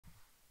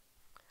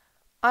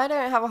I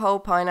don't have a whole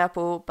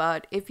pineapple,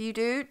 but if you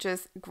do,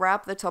 just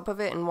grab the top of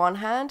it in one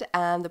hand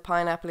and the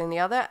pineapple in the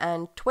other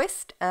and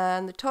twist,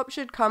 and the top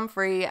should come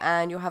free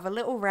and you'll have a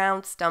little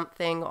round stump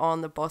thing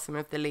on the bottom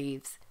of the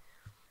leaves.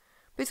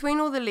 Between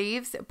all the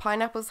leaves,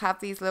 pineapples have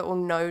these little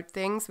node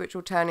things which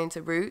will turn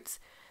into roots,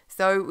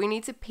 so we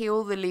need to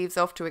peel the leaves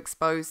off to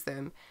expose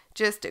them.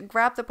 Just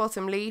grab the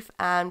bottom leaf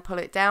and pull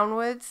it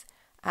downwards,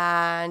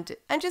 and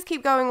just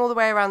keep going all the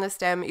way around the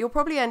stem. You'll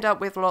probably end up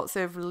with lots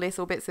of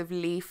little bits of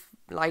leaf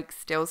like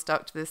still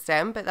stuck to the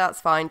stem, but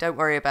that's fine, don't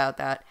worry about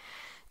that.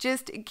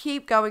 Just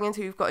keep going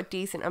until you've got a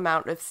decent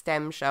amount of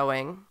stem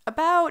showing.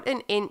 About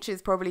an inch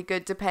is probably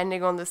good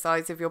depending on the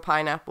size of your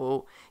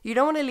pineapple. You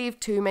don't want to leave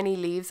too many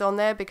leaves on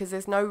there because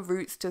there's no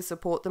roots to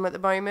support them at the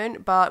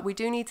moment, but we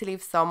do need to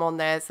leave some on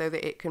there so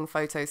that it can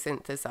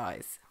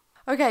photosynthesize.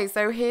 Okay,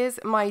 so here's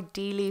my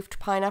de-leafed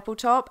pineapple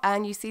top,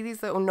 and you see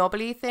these little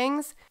knobbly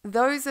things?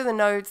 Those are the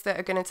nodes that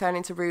are going to turn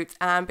into roots,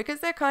 and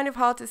because they're kind of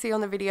hard to see on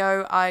the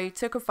video, I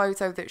took a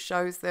photo that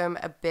shows them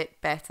a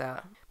bit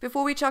better.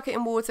 Before we chuck it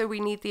in water,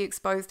 we need the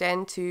exposed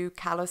end to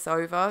callus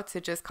over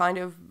to just kind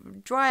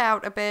of dry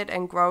out a bit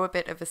and grow a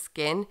bit of a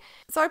skin.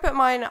 So I put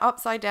mine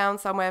upside down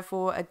somewhere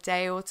for a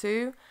day or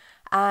two,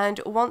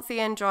 and once the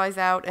end dries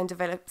out and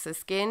develops a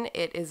skin,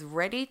 it is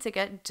ready to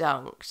get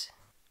dunked.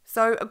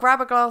 So grab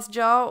a glass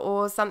jar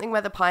or something where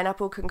the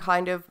pineapple can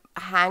kind of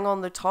hang on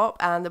the top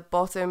and the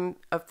bottom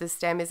of the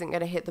stem isn't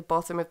going to hit the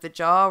bottom of the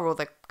jar or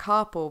the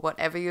cup or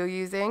whatever you're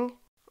using.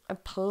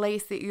 And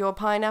place your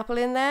pineapple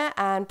in there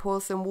and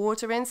pour some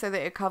water in so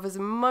that it covers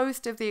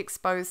most of the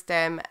exposed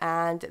stem,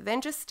 and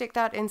then just stick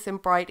that in some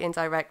bright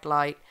indirect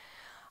light.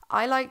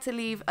 I like to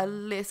leave a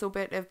little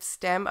bit of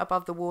stem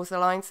above the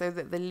waterline so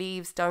that the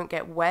leaves don't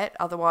get wet,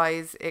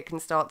 otherwise it can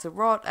start to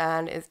rot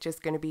and it's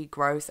just going to be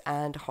gross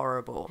and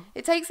horrible.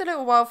 It takes a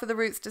little while for the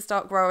roots to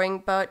start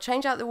growing, but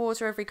change out the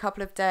water every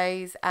couple of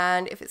days,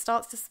 and if it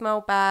starts to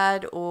smell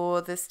bad or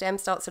the stem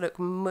starts to look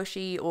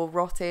mushy or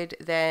rotted,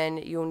 then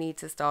you'll need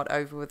to start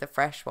over with a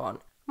fresh one.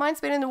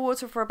 Mine's been in the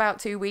water for about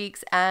 2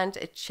 weeks, and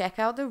check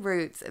out the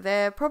roots.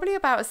 They're probably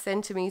about 1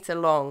 centimeter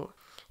long.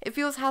 If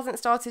yours hasn't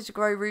started to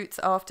grow roots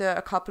after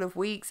a couple of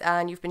weeks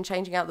and you've been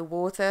changing out the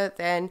water,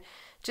 then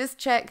just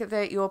check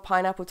that your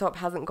pineapple top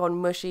hasn't gone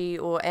mushy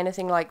or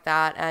anything like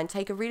that, and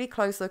take a really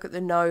close look at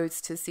the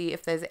nodes to see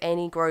if there's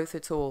any growth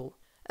at all.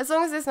 As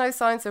long as there's no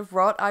signs of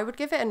rot, I would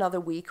give it another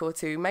week or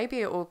two.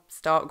 Maybe it will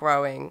start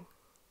growing.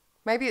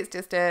 Maybe it's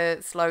just a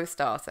slow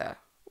starter.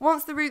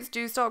 Once the roots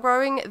do start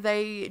growing,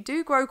 they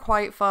do grow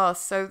quite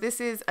fast. So this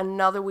is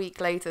another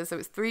week later. So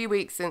it's 3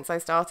 weeks since I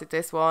started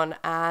this one.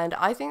 And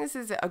I think this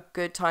is a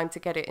good time to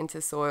get it into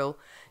soil.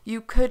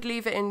 You could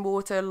leave it in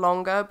water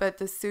longer, but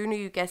the sooner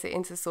you get it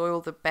into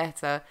soil, the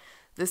better.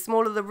 The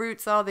smaller the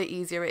roots are, the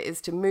easier it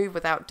is to move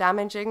without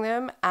damaging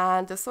them.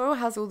 And the soil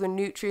has all the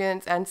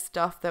nutrients and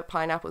stuff that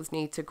pineapples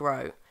need to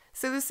grow.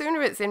 So the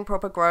sooner it's in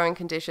proper growing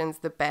conditions,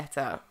 the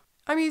better.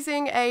 I'm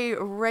using a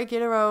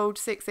regular old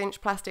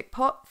 6-inch plastic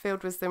pot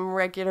filled with some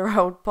regular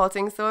old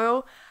potting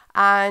soil,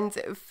 and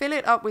fill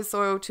it up with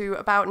soil to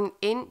about 1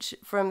 inch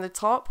from the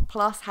top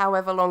plus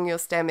however long your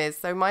stem is.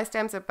 So my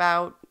stem's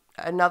about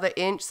another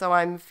inch, so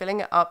I'm filling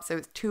it up so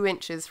it's 2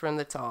 inches from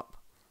the top.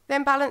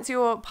 Then balance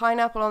your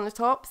pineapple on the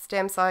top,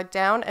 stem side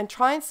down, and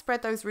try and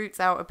spread those roots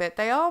out a bit.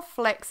 They are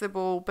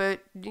flexible,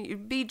 but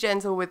be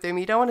gentle with them.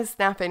 You don't want to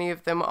snap any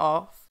of them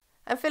off.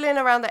 And fill in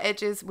around the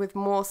edges with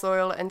more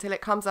soil until it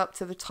comes up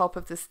to the top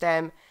of the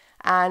stem,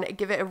 and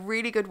give it a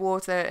really good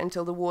water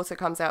until the water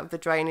comes out of the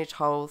drainage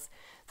holes.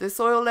 The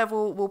soil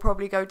level will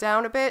probably go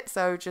down a bit,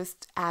 so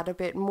just add a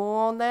bit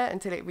more on there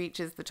until it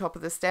reaches the top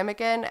of the stem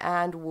again,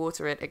 and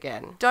water it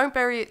again. Don't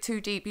bury it too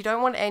deep. You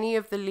don't want any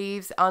of the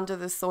leaves under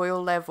the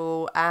soil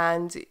level,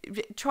 and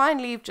try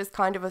and leave just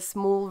kind of a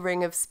small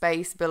ring of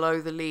space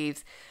below the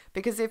leaves,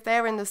 because if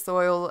they're in the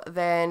soil,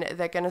 then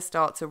they're going to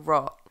start to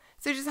rot.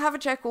 So just have a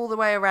check all the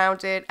way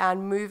around it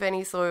and move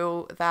any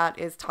soil that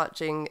is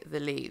touching the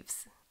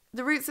leaves.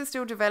 The roots are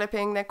still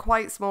developing, they're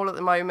quite small at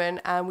the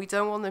moment, and we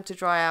don't want them to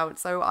dry out,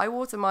 so I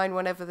water mine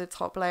whenever the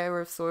top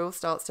layer of soil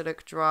starts to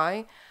look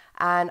dry,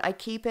 and I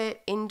keep it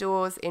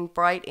indoors in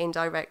bright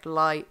indirect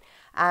light.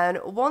 And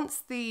once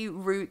the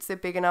roots are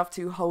big enough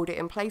to hold it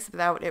in place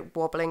without it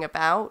wobbling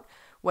about,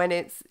 when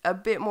it's a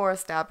bit more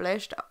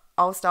established,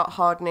 I'll start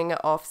hardening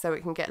it off so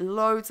it can get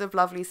loads of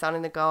lovely sun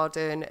in the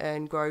garden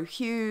and grow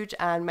huge,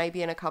 and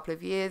maybe in a couple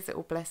of years it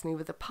will bless me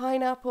with a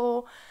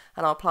pineapple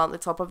and I'll plant the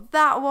top of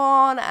that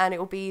one and it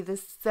will be the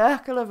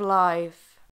circle of life.